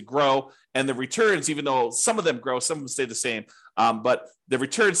tends to grow, and the returns, even though some of them grow, some of them stay the same, but the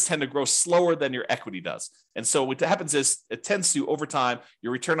returns tend to grow slower than your equity does. And so what happens is it tends to, over time,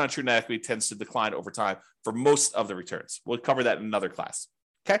 your return on true net equity tends to decline over time for most of the returns. We'll cover that in another class.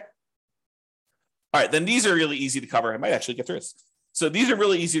 Okay. All right. Then these are really easy to cover. I might actually get through this. So these are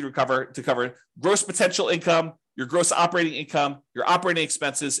really easy to cover gross potential income, your gross operating income, your operating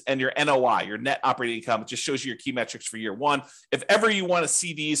expenses, and your NOI, your net operating income. It just shows you your key metrics for year one. If ever you want to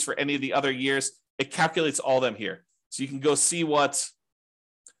see these for any of the other years, it calculates all of them here. So you can go see what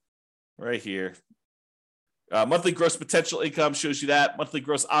right here. Monthly gross potential income shows you that. Monthly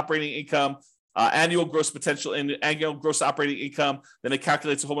gross operating income, annual gross potential and annual gross operating income. Then it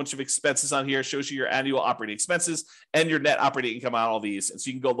calculates a whole bunch of expenses on here, shows you your annual operating expenses and your net operating income on all these. And so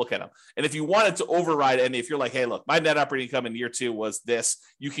you can go look at them. And if you wanted to override any, if you're like, hey, look, my net operating income in year two was this,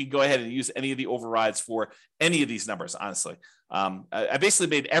 you can go ahead and use any of the overrides for any of these numbers, honestly. I basically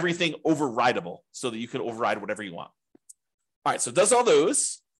made everything overrideable so that you can override whatever you want. All right, so it does all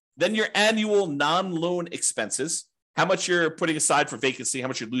those. Then your annual non-loan expenses, how much you're putting aside for vacancy, how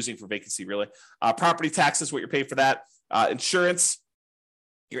much you're losing for vacancy, really. Property taxes, what you're paying for that. Insurance,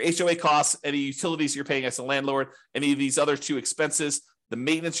 your HOA costs, any utilities you're paying as a landlord, any of these other two expenses, the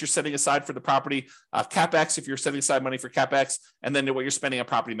maintenance you're setting aside for the property, CapEx, if you're setting aside money for CapEx, and then what you're spending on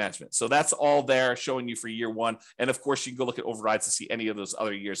property management. So that's all there showing you for year one. And of course, you can go look at overrides to see any of those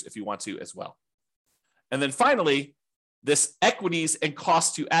other years if you want to as well. And then finally, this equities and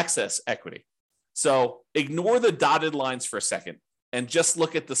cost to access equity. So ignore the dotted lines for a second and just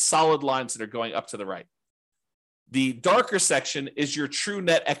look at the solid lines that are going up to the right. The darker section is your true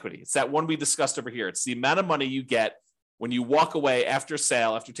net equity. It's that one we discussed over here. It's the amount of money you get when you walk away after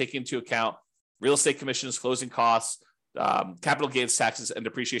sale, after taking into account real estate commissions, closing costs, capital gains taxes, and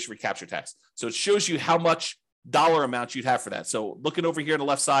depreciation recapture tax. So it shows you how much dollar amount you'd have for that. So looking over here on the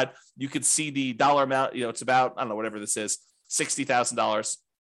left side, you can see the dollar amount. It's about, I don't know, whatever this is, $60,000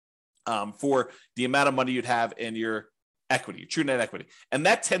 for the amount of money you'd have in your equity, your true net equity. And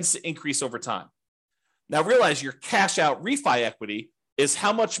that tends to increase over time. Now realize your cash out refi equity is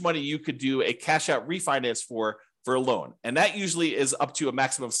how much money you could do a cash out refinance for a loan. And that usually is up to a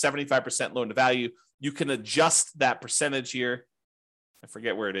maximum of 75% loan to value. You can adjust that percentage here. I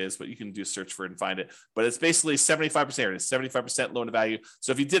forget where it is, but you can do a search for it and find it. But it's basically 75%. It's 75% loan to value.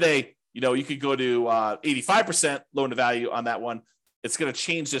 So if you did you could go to 85% loan to value on that one. It's going to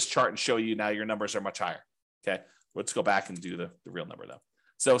change this chart and show you now your numbers are much higher. Okay. Let's go back and do the real number though.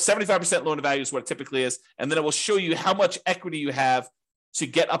 So 75% loan to value is what it typically is. And then it will show you how much equity you have to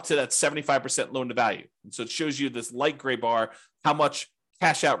get up to that 75% loan to value. And so it shows you this light gray bar, how much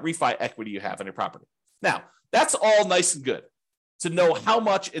cash out refi equity you have on your property. Now, that's all nice and good to know how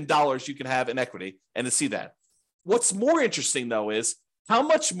much in dollars you can have in equity and to see that. What's more interesting though is how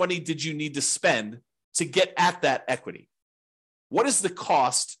much money did you need to spend to get at that equity? What is the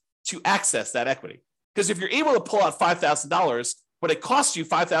cost to access that equity? Because if you're able to pull out $5,000, but it costs you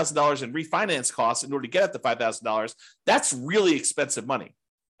 $5,000 in refinance costs in order to get at the $5,000, that's really expensive money.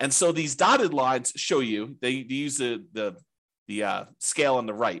 And so these dotted lines show you, they use the scale on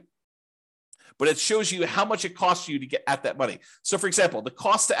the right, but it shows you how much it costs you to get at that money. So for example, the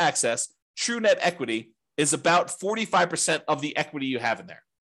cost to access true net equity is about 45% of the equity you have in there.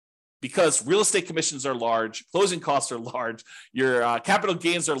 Because real estate commissions are large, closing costs are large, your capital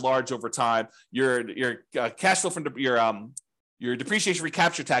gains are large over time, your cash flow from your depreciation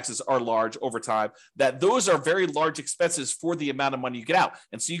recapture taxes are large over time, that those are very large expenses for the amount of money you get out.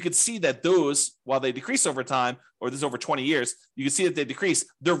 And so you can see that those, while they decrease over time, or this is over 20 years, you can see that they decrease.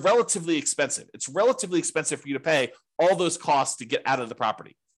 They're relatively expensive. It's relatively expensive for you to pay all those costs to get out of the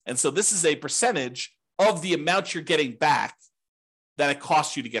property. And so this is a percentage of the amount you're getting back that it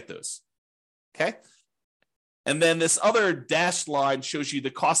costs you to get those. Okay. And then this other dashed line shows you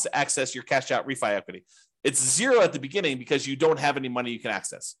the cost to access your cash out refi equity. It's zero at the beginning because you don't have any money you can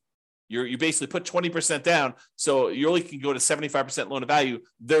access. You basically put 20% down, so you only can go to 75% loan to value.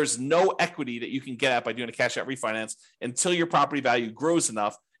 There's no equity that you can get at by doing a cash out refinance until your property value grows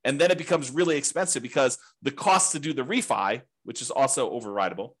enough. And then it becomes really expensive because the cost to do the refi, which is also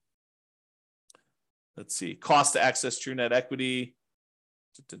overridable. Let's see, cost to access true net equity.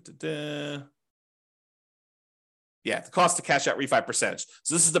 Yeah, the cost to cash out refi percentage.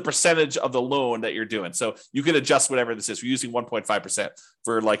 So this is the percentage of the loan that you're doing. So you can adjust whatever this is. We're using 1.5%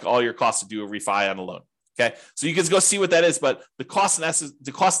 for like all your costs to do a refi on a loan. Okay, so you can go see what that is, but the cost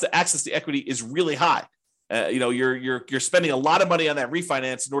to access the equity is really high. You're spending a lot of money on that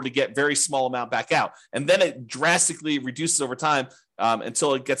refinance in order to get very small amount back out, and then it drastically reduces over time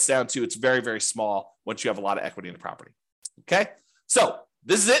until it gets down to it's very, very small once you have a lot of equity in the property. Okay, so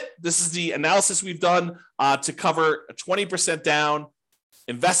this is it. This is the analysis we've done to cover a 20% down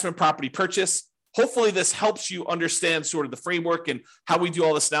investment property purchase. Hopefully this helps you understand sort of the framework and how we do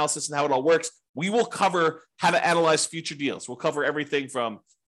all this analysis and how it all works. We will cover how to analyze future deals. We'll cover everything from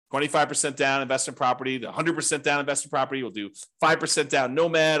 25% down investment property to 100% down investment property. We'll do 5% down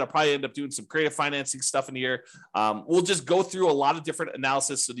Nomad. I'll probably end up doing some creative financing stuff in here. We'll just go through a lot of different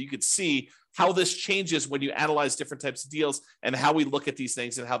analysis so that you could see how this changes when you analyze different types of deals and how we look at these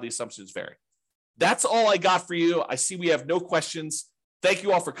things and how the assumptions vary. That's all I got for you. I see we have no questions. Thank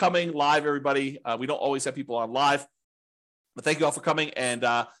you all for coming live, everybody. We don't always have people on live, but thank you all for coming and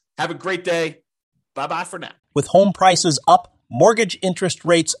have a great day. Bye-bye for now. With home prices up, mortgage interest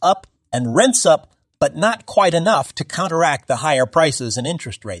rates up, and rents up, but not quite enough to counteract the higher prices and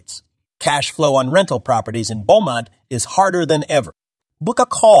interest rates. Cash flow on rental properties in Beaumont is harder than ever. Book a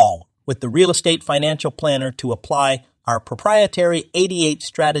call with the Real Estate Financial Planner to apply our proprietary 88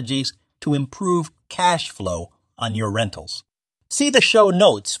 strategies to improve cash flow on your rentals. See the show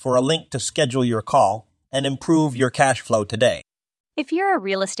notes for a link to schedule your call and improve your cash flow today. If you're a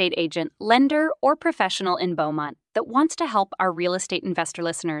real estate agent, lender, or professional in Beaumont that wants to help our real estate investor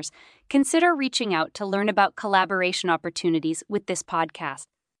listeners, consider reaching out to learn about collaboration opportunities with this podcast.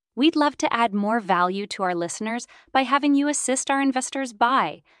 We'd love to add more value to our listeners by having you assist our investors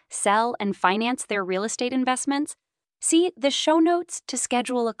buy, sell, and finance their real estate investments. See the show notes to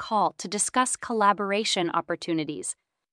schedule a call to discuss collaboration opportunities.